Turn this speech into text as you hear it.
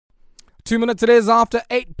2 minutes it is after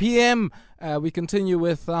 8 p.m. We continue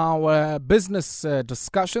with our business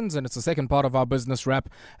discussions, and it's the second part of our business wrap.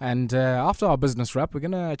 And after our business wrap, we're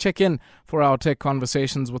going to check in for our tech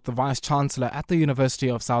conversations with the Vice Chancellor at the University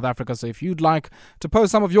of South Africa. So if you'd like to pose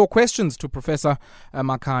some of your questions to Professor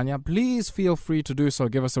Makhanya, please feel free to do so.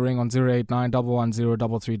 Give us a ring on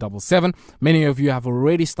 089-110-3377. Many of you have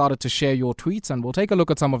already started to share your tweets, and we'll take a look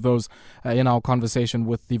at some of those in our conversation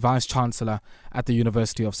with the Vice Chancellor at the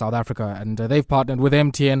University of South Africa. And they've partnered with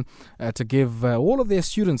MTN to give all of their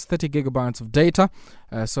students 30 gigabytes of data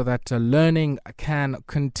so that learning can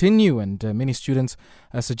continue. And many students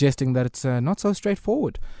are suggesting that it's not so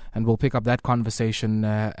straightforward. And we'll pick up that conversation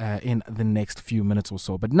in the next few minutes or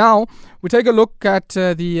so. But now we take a look at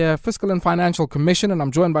the Fiscal and Financial Commission, and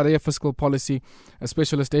I'm joined by their Fiscal Policy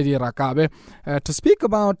Specialist Eddie Rakabe to speak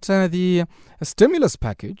about the stimulus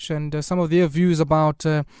package and some of their views about,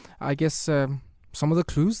 some of the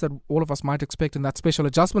clues that all of us might expect in that special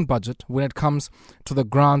adjustment budget when it comes to the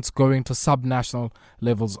grants going to subnational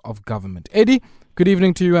levels of government. Eddie, good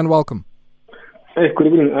evening to you and welcome. Hey, good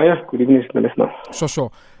evening, Aya. Good evening, listener.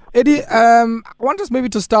 Sure. Eddie, I want us maybe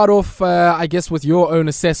to start off, with your own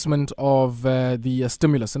assessment of the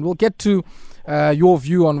stimulus. And we'll get to your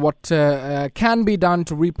view on what can be done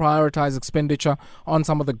to reprioritize expenditure on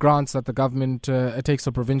some of the grants that the government takes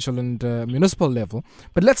to provincial and municipal level.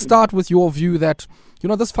 But let's start with your view that,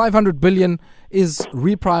 this 500 billion is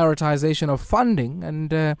reprioritization of funding, and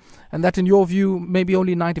that in your view, maybe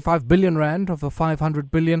only 95 billion rand of the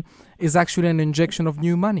 500 billion is actually an injection of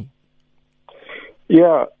new money.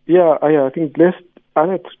 Yeah. I think let's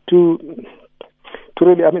to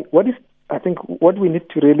really. What we need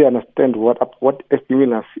to really understand what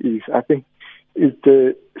stimulus is. I think is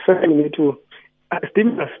the first we need to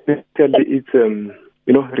stimulus basically it's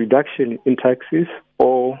reduction in taxes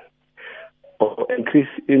or increase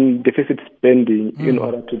in deficit spending in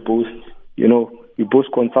order to boost you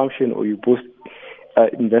boost consumption or you boost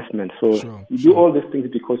investment. So you do all these things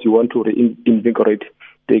because you want to reinvigorate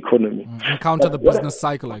the economy. And counter the business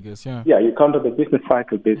cycle, I guess. Yeah, you counter the business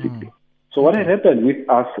cycle basically. So what has happened with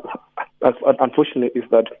us, unfortunately, is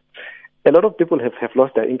that a lot of people have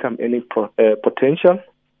lost their income earning potential.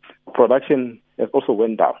 Production has also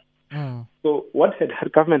went down. So what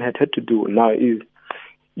government had to do now is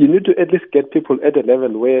you need to at least get people at a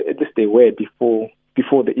level where at least they were before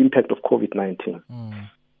the impact of COVID-19.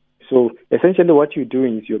 So essentially what you're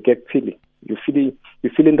doing is you get filling. You're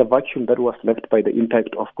filling the vacuum that was left by the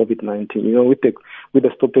impact of COVID-19. With the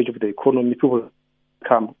stoppage of the economy, people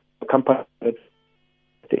come.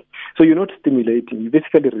 So you're not stimulating, you're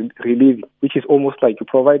basically relieving, which is almost like you're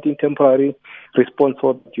providing temporary response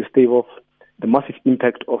so that you stave off the massive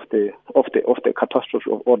impact of the catastrophe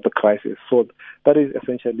or the crisis. So that is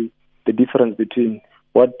essentially the difference between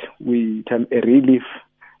what we term a relief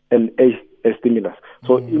and a stimulus.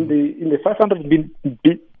 So in the 500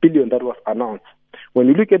 billion that was announced, when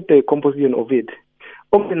you look at the composition of it,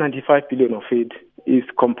 only 95 billion of it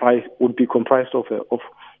would be comprised of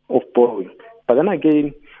borrowing. But then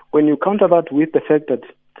again, when you counter that with the fact that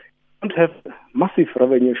you don't have massive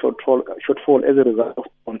revenue shortfall as a result of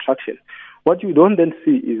contraction, what you don't then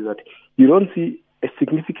see is that you don't see a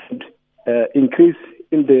significant increase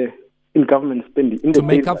in government spending to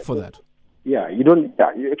make up for that. Yeah, you don't.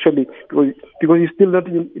 Yeah, you actually because you still not.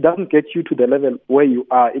 It doesn't get you to the level where you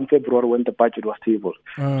are in February when the budget was tabled.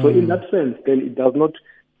 So in that sense, then it does not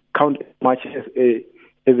count as much as a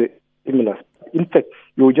stimulus. In fact,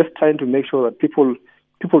 you're just trying to make sure that people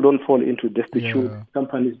don't fall into destitute.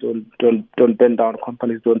 Companies don't bend down.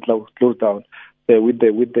 Companies don't close down with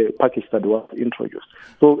the package that was introduced.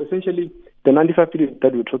 So essentially, the 95 billion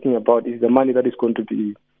that we're talking about is the money that is going to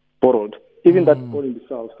be borrowed. Even that all in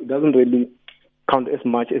itself, it doesn't really count as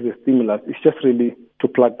much as a stimulus. It's just really to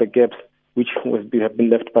plug the gaps which have been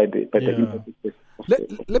left by the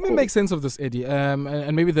Let me make sense of this, Eddie,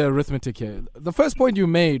 and maybe the arithmetic here. The first point you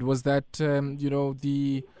made was that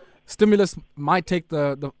the stimulus might take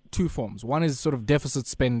the two forms. One is sort of deficit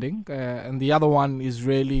spending, and the other one is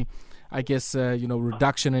really,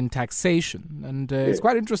 reduction in taxation. And it's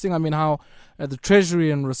quite interesting, how the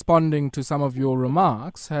Treasury, in responding to some of your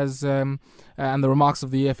remarks, has, and the remarks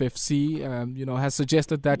of the FFC, has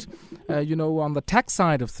suggested that, on the tax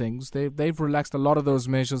side of things, they've relaxed a lot of those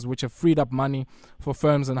measures which have freed up money for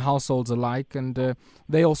firms and households alike. And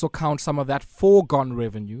they also count some of that foregone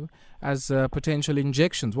revenue as potential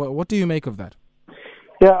injections. What do you make of that?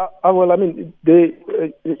 Yeah,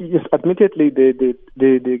 admittedly,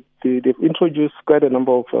 they've introduced quite a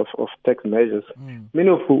number of tax measures, many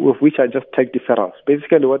of which are just tax deferrals.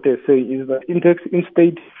 Basically, what they're saying is that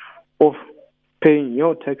instead of paying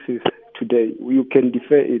your taxes today, you can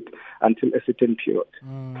defer it until a certain period.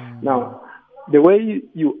 Now, the way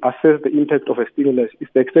you assess the impact of a stimulus is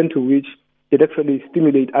the extent to which it actually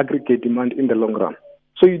stimulates aggregate demand in the long run.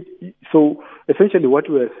 So essentially what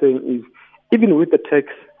we are saying is, even with the tax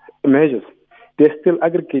measures, they're still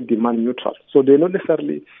aggregate demand neutral. So they're not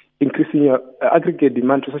necessarily increasing your aggregate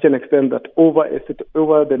demand to such an extent that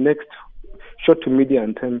over the next short to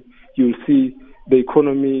medium term, you'll see the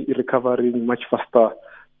economy recovering much faster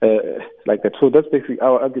like that. So that's basically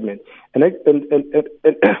our argument. And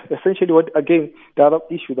essentially, the other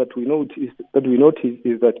issue that we notice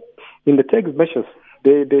is that in the tax measures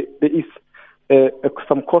there is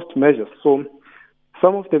some cost measures. So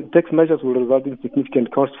some of the tax measures will result in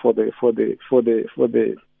significant costs for the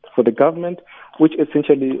government, which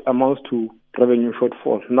essentially amounts to revenue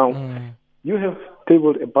shortfall. Now, you have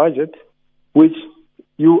tabled a budget which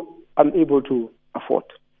you are unable to afford.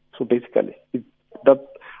 So basically, that's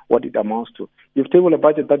what it amounts to. You've tabled a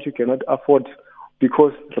budget that you cannot afford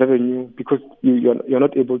because you're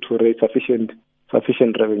not able to raise sufficient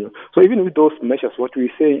revenue. So even with those measures, what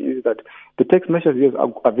we say is that the tax measures yes,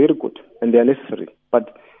 are very good and they are necessary,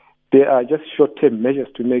 but they are just short-term measures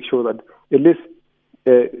to make sure that at least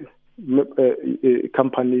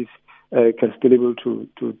companies can still able to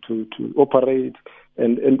operate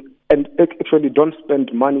and actually don't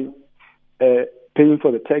spend money paying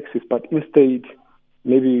for the taxes, but instead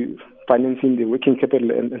maybe financing the working capital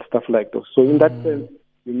and stuff like those. So in that sense,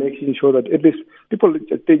 we're making sure that at least people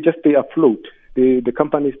they just stay afloat. The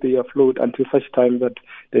companies stay afloat until such time that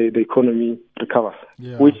the economy recovers,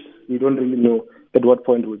 which we don't really know at what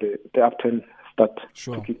point will the upturn start.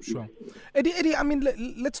 Sure. Eddie, I mean,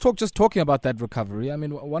 let's talking about that recovery. I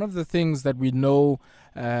mean, one of the things that we know,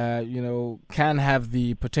 can have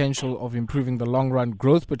the potential of improving the long-run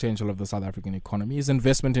growth potential of the South African economy is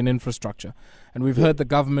investment in infrastructure. And we've heard the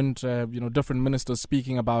government, different ministers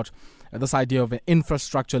speaking about this idea of an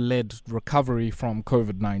infrastructure-led recovery from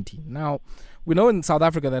COVID-19. Now, we know in South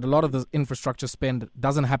Africa that a lot of the infrastructure spend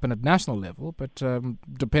doesn't happen at national level, but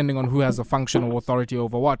depending on who has a function or authority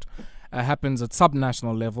over what, happens at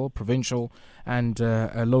sub-national level, provincial and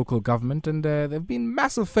local government. And there have been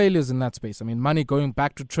massive failures in that space. I mean, money going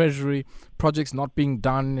back to Treasury, projects not being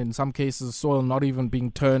done, in some cases soil not even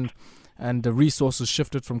being turned, and the resources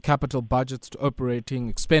shifted from capital budgets to operating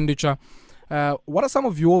expenditure. What are some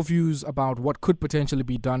of your views about what could potentially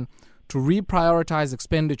be done to reprioritize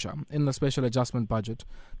expenditure in the special adjustment budget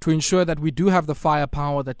to ensure that we do have the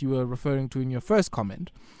firepower that you were referring to in your first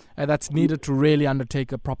comment that's needed to really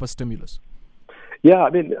undertake a proper stimulus? Yeah, I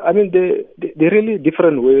mean, there are really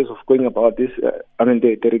different ways of going about this.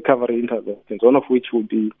 The recovery interventions, one of which would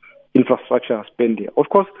be infrastructure spending. Of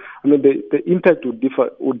course, I mean, the impact would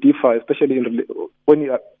differ, especially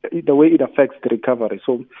the way it affects the recovery.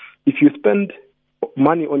 So if you spend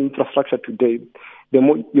money on infrastructure today,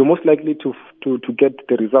 you're most likely to get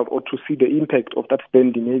the result or to see the impact of that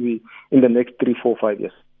spending maybe in the next 3, 4, 5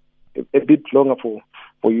 years. A bit longer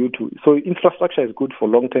for you to. So infrastructure is good for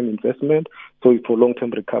long-term investment, so for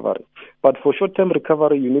long-term recovery. But for short-term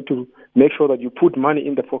recovery, you need to make sure that you put money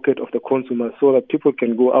in the pocket of the consumer so that people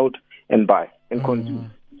can go out and buy and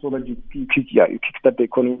consume, so that you kickstart the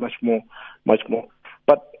economy much more.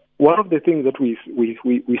 But one of the things that we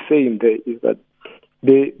say in there is that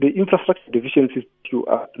the infrastructure deficiencies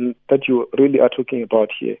that you really are talking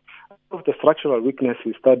about here, one of the structural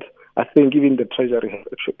weaknesses that I think even the Treasury has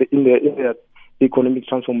in the economic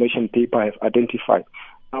transformation paper have identified.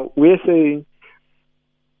 Now, we're saying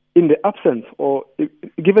in the absence or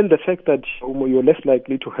given the fact that you're less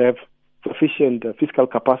likely to have sufficient fiscal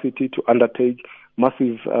capacity to undertake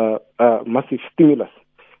massive stimulus,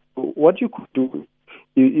 what you could do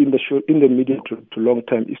in the medium to long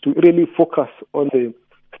term is to really focus on the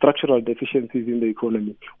structural deficiencies in the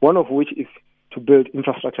economy, one of which is to build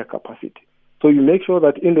infrastructure capacity. So you make sure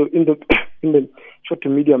that in the short to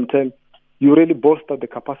medium term, you really bolster the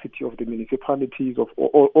capacity of the municipalities, of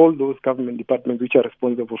all those government departments which are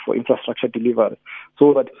responsible for infrastructure delivery,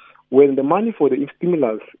 so that when the money for the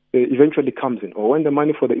stimulus eventually comes in, or when the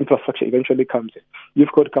money for the infrastructure eventually comes in,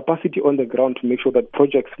 you've got capacity on the ground to make sure that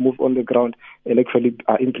projects move on the ground and actually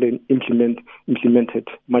are implemented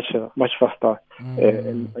much faster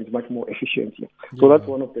and much more efficiently. So that's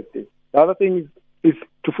one of the things. The other thing is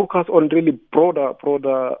to focus on really broader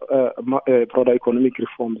economic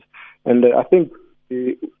reforms. And I think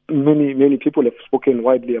many people have spoken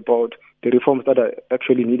widely about the reforms that are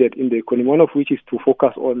actually needed in the economy, one of which is to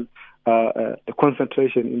focus on the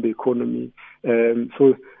concentration in the economy.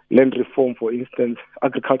 So land reform, for instance,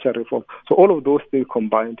 agriculture reform. So all of those things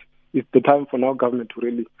combined, it's the time for now government to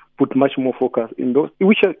really put much more focus in those,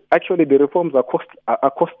 which are actually the reforms are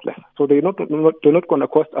costless. So they're not going to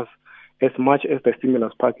cost us as much as the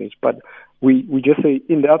stimulus package. But we just say,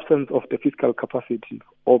 in the absence of the fiscal capacity,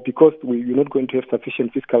 or because we're not going to have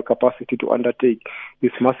sufficient fiscal capacity to undertake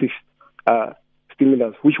this massive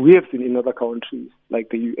stimulus, which we have seen in other countries like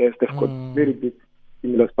the US, they've got very big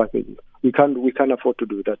stimulus packages. We can't afford to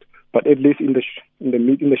do that. But at least in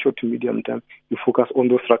the short to medium term, you focus on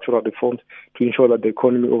those structural reforms to ensure that the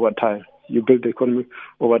economy over time, you build the economy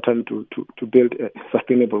over time to build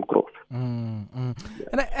sustainable growth. Yeah.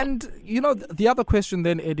 And the other question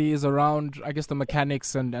then, Eddie, is around, I guess, the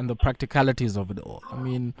mechanics and the practicalities of it all. I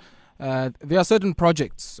mean, there are certain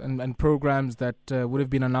projects and programs that would have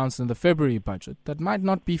been announced in the February budget that might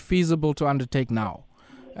not be feasible to undertake now.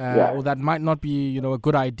 Or that might not be, a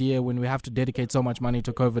good idea when we have to dedicate so much money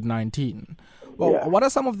to COVID-19. Well, what are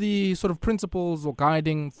some of the sort of principles or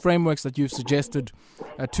guiding frameworks that you've suggested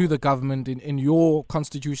to the government in your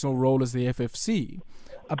constitutional role as the FFC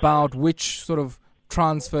about which sort of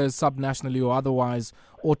transfers subnationally or otherwise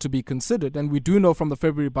ought to be considered? And we do know from the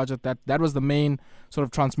February budget that was the main sort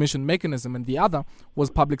of transmission mechanism, and the other was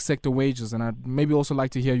public sector wages. And I'd maybe also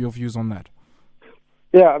like to hear your views on that.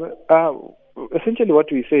 Yeah, essentially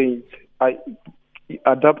what we say is I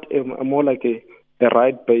adopt a more like a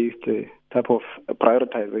right-based type of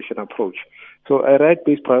prioritization approach. So a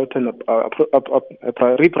right-based budget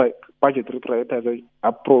reprioritization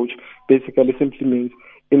approach basically simply means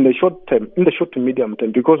in the short to medium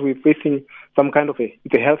term, because we're facing some kind of a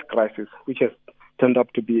health crisis, which has turned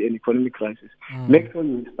up to be an economic crisis. Make sure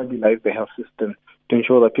you stabilize the health system to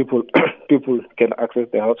ensure that people can access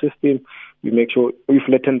the health system. You make sure you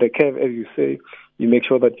flatten the curve, as you say. You make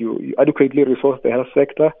sure that you adequately resource the health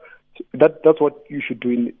sector. That's what you should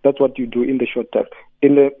do. That's what you do in the short term.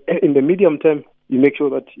 In the medium term, you make sure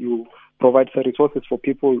that you provide some resources for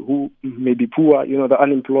people who may be poor, the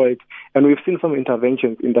unemployed. And we've seen some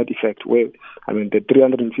interventions in that effect where, the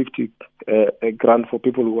 350 grant for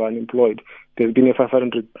people who are unemployed. There's been a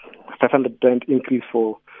 500 grant increase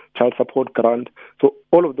for child support grant. So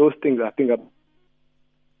all of those things, I think,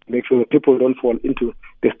 make sure that people don't fall into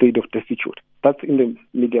the state of destitute. That's in the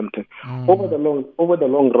medium term. Over the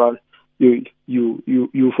long run, you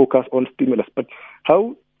focus on stimulus. But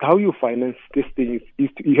how you finance this thing is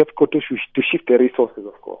you have got to shift the resources,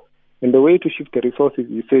 of course. And the way to shift the resources,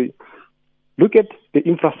 you say, look at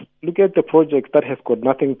the projects that have got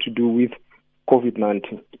nothing to do with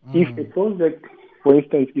COVID-19. If a project, for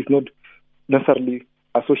instance, is not necessarily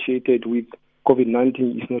associated with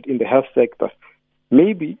COVID-19, is not in the health sector,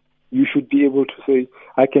 maybe you should be able to say,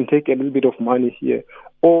 I can take a little bit of money here.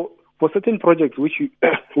 Or for certain projects which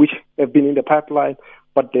have been in the pipeline,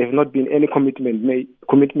 but there have not been any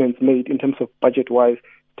commitments made in terms of budget-wise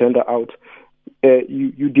tender out,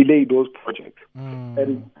 you delay those projects.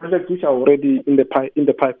 And projects which are already in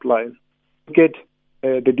the pipeline get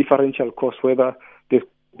the differential cost, whether there's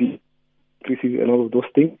be increases and all of those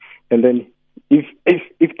things. And then if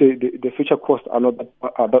the future costs are not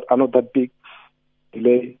that big,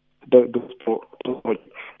 delay those projects.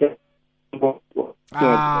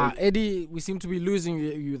 Eddie, we seem to be losing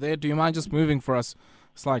you there. Do you mind just moving for us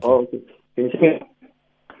slightly? Oh, okay. Can you hear me?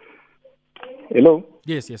 Hello?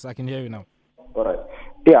 Yes, I can hear you now. All right.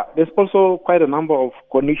 Yeah, there's also quite a number of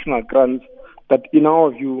conditional grants that, in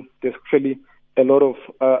our view, there's actually a lot of,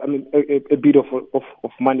 a bit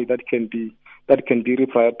of money that can be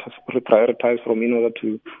reprioritized from in order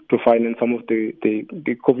to finance some of the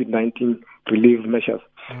COVID-19 relief measures,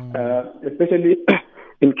 especially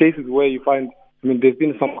in cases where you find, there's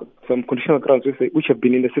been some conditional grants which have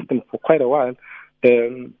been in the system for quite a while,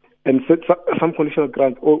 and some conditional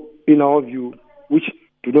grants, in our view, which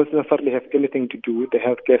do not necessarily have anything to do with the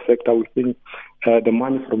healthcare sector. We think the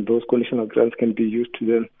money from those conditional grants can be used to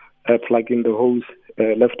then plug in the holes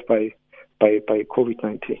left by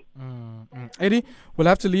COVID-19. Eddie, we'll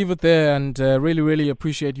have to leave it there, and really, really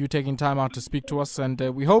appreciate you taking time out to speak to us. And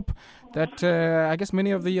we hope that, I guess,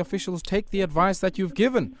 many of the officials take the advice that you've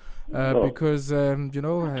given, because, with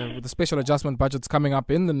the special adjustment budgets coming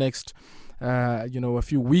up in the next, a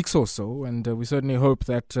few weeks or so, and we certainly hope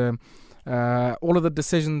that all of the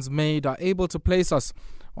decisions made are able to place us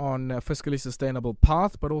on a fiscally sustainable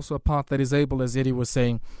path, but also a path that is able, as Eddie was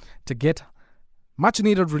saying, to get much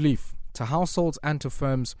needed relief to households and to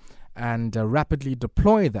firms, and rapidly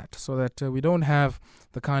deploy that so that we don't have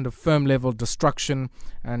the kind of firm level destruction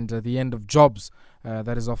and the end of jobs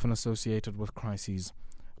that is often associated with crises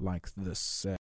like this.